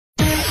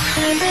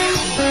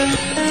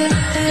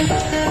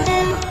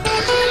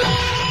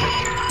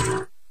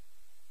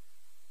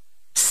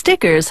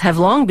Stickers have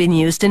long been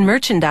used in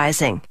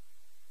merchandising.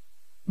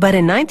 But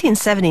in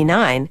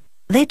 1979,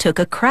 they took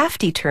a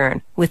crafty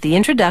turn with the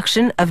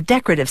introduction of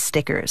decorative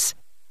stickers.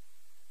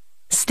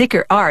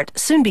 Sticker art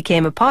soon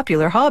became a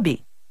popular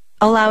hobby,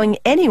 allowing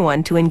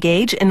anyone to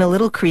engage in a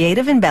little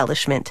creative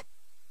embellishment.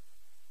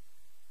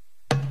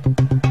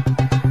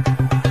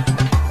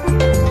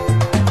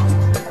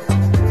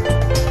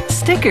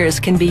 Stickers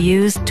can be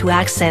used to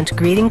accent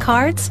greeting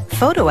cards,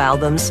 photo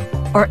albums,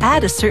 or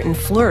add a certain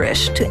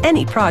flourish to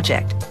any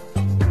project.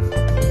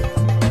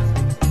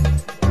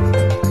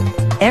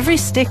 Every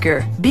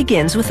sticker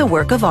begins with a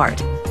work of art.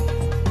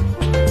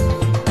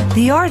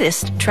 The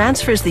artist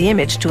transfers the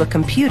image to a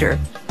computer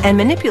and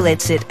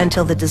manipulates it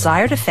until the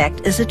desired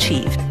effect is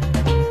achieved.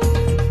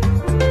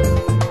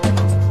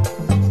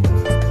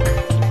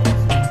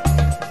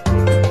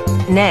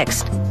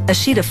 Next, a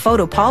sheet of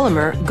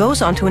photopolymer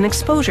goes onto an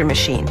exposure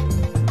machine.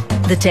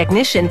 The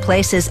technician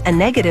places a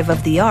negative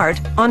of the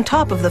art on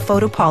top of the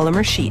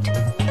photopolymer sheet.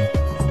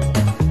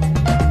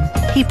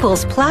 He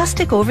pulls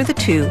plastic over the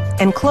tube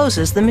and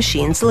closes the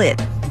machine's lid.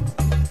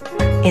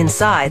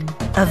 Inside,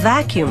 a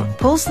vacuum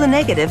pulls the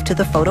negative to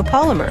the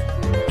photopolymer.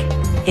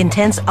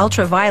 Intense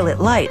ultraviolet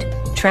light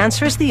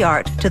transfers the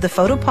art to the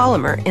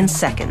photopolymer in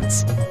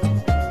seconds.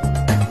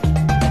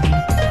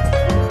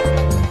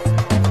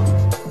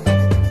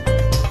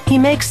 He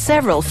makes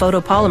several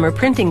photopolymer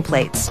printing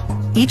plates,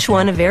 each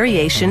one a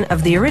variation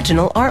of the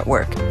original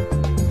artwork.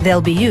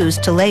 They'll be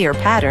used to layer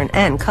pattern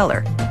and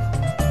color.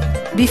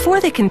 Before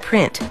they can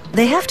print,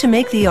 they have to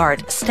make the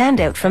art stand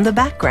out from the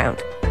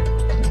background.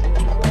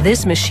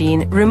 This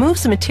machine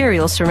removes the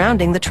material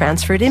surrounding the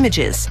transferred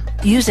images,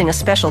 using a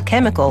special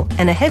chemical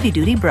and a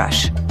heavy-duty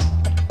brush.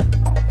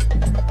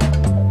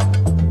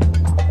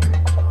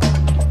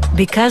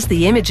 Because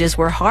the images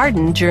were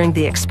hardened during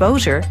the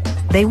exposure,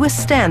 they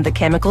withstand the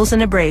chemicals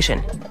and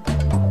abrasion.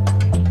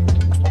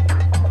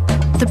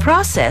 The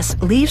process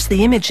leaves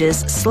the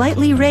images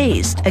slightly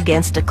raised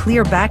against a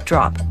clear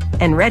backdrop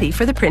and ready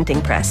for the printing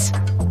press.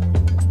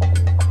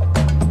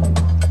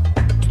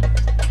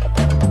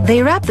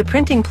 They wrap the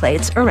printing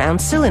plates around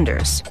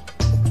cylinders.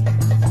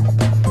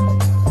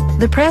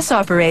 The press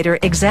operator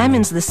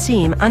examines the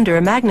seam under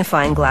a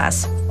magnifying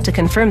glass to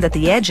confirm that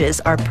the edges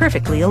are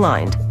perfectly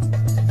aligned.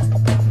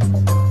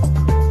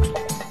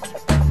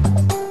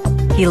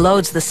 He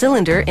loads the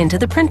cylinder into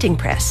the printing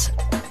press.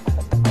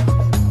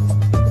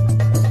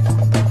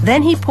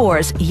 Then he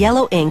pours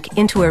yellow ink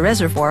into a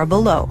reservoir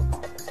below,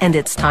 and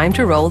it's time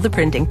to roll the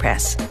printing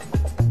press.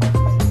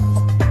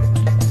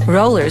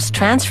 Rollers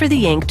transfer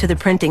the ink to the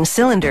printing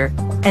cylinder,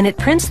 and it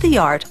prints the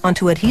art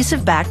onto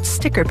adhesive-backed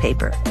sticker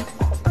paper.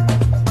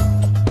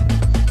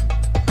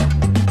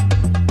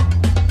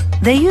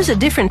 They use a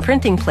different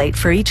printing plate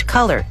for each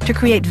color to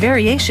create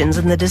variations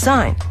in the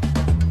design.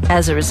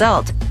 As a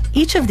result,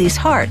 each of these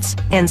hearts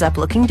ends up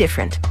looking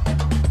different.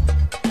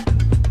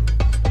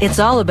 It's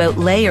all about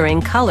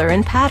layering color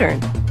and pattern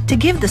to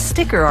give the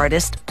sticker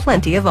artist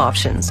plenty of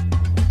options.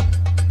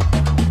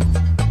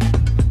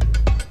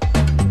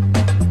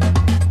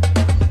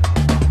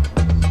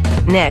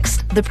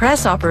 Next, the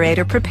press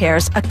operator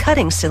prepares a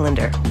cutting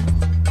cylinder.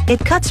 It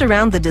cuts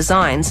around the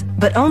designs,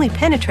 but only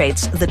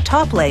penetrates the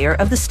top layer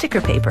of the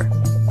sticker paper.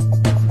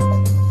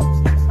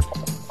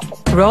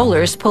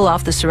 Rollers pull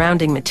off the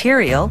surrounding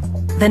material,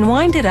 then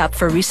wind it up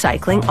for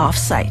recycling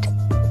off-site.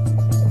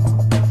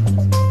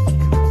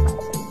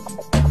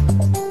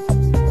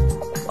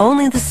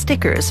 Only the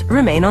stickers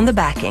remain on the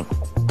backing,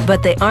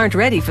 but they aren't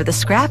ready for the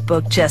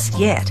scrapbook just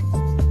yet.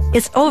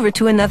 It's over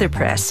to another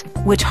press,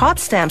 which hot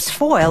stamps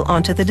foil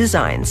onto the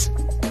designs.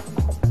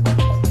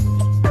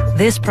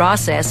 This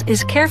process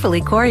is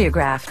carefully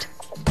choreographed.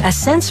 A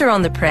sensor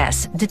on the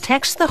press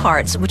detects the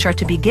hearts which are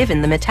to be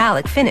given the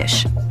metallic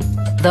finish.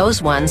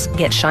 Those ones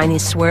get shiny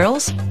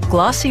swirls,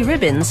 glossy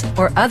ribbons,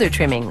 or other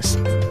trimmings,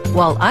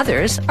 while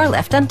others are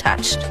left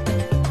untouched.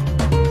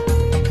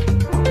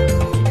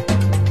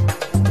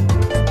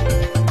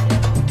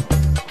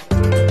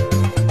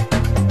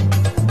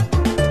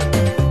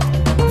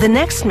 The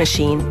next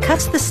machine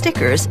cuts the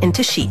stickers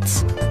into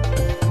sheets.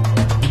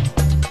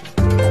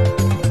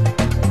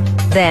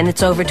 Then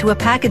it's over to a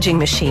packaging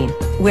machine,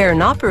 where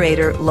an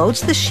operator loads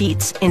the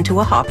sheets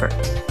into a hopper.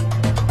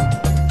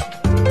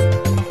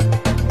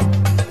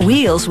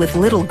 Wheels with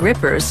little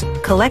grippers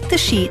collect the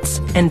sheets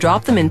and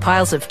drop them in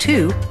piles of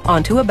 2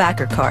 onto a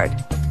backer card.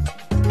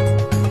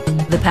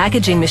 The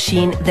packaging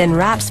machine then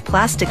wraps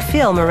plastic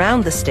film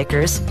around the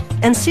stickers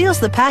and seals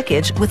the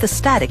package with a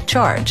static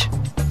charge.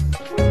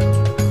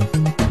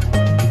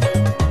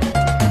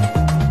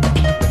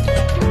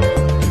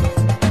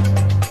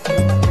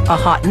 A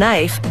hot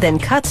knife then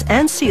cuts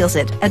and seals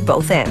it at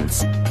both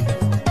ends.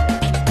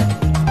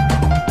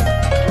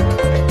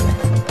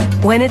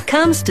 When it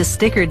comes to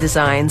sticker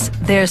designs,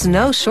 there's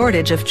no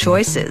shortage of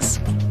choices,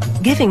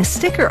 giving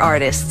sticker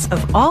artists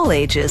of all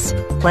ages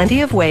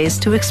plenty of ways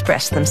to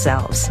express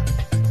themselves.